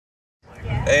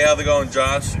Hey, how's it going,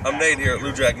 Josh? I'm Nate here at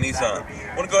Lujack Nissan.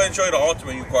 I want to go ahead and show you the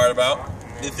Ultima you inquired about.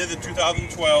 This is a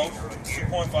 2012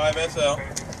 2.5 SL.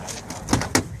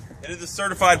 It is a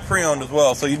certified pre-owned as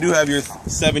well, so you do have your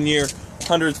 7-year,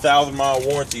 100,000-mile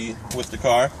warranty with the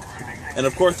car. And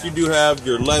of course, you do have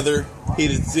your leather,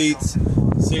 heated seats,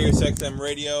 Sirius XM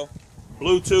radio,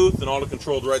 Bluetooth, and all the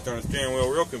controls right there on the steering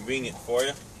wheel. Real convenient for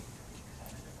you.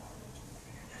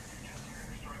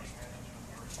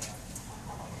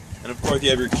 And of course, you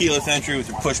have your keyless entry with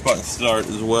your push-button start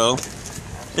as well.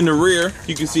 In the rear,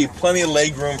 you can see plenty of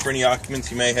leg room for any occupants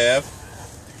you may have.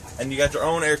 And you got your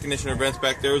own air conditioner vents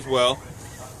back there as well.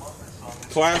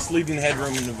 Class-leading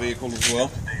headroom in the vehicle as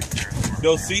well.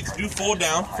 Those seats do fold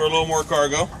down for a little more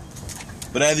cargo.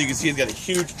 But as you can see, it's got a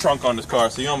huge trunk on this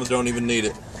car, so you almost don't even need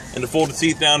it. And to fold the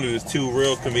seats down, there's 2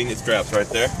 real convenient straps right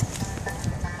there.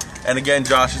 And again,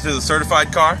 Josh, this is a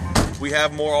certified car. We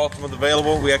have more Ultimas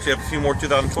available. We actually have a few more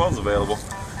 2012s available.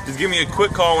 Just give me a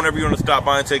quick call whenever you want to stop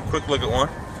by and take a quick look at one.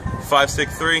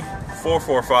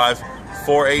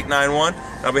 563-445-4891.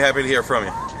 I'll be happy to hear from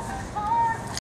you.